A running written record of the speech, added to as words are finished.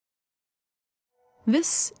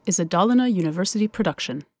This is a Dalarna University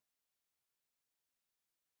production.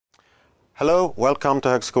 Hello, welcome to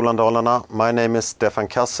Högskolan Dalarna. My name is Stefan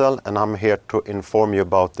Kassel and I'm here to inform you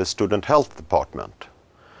about the Student Health Department.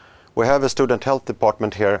 We have a Student Health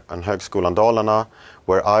Department here in Högskolan Dalarna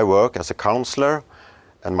where I work as a counselor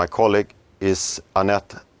and my colleague is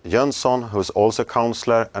Annette Jönsson, who's also a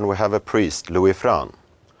counselor, and we have a priest, Louis Fran.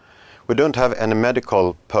 We don't have any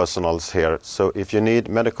medical personnel here, so if you need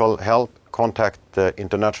medical help, contact the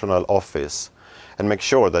international office and make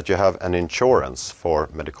sure that you have an insurance for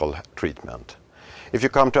medical treatment. If you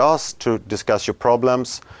come to us to discuss your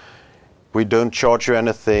problems, we don't charge you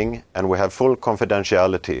anything and we have full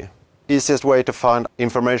confidentiality. Easiest way to find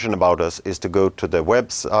information about us is to go to the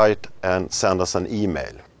website and send us an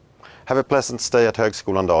email. Have a pleasant stay at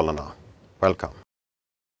Högskolan Dalarna. Welcome.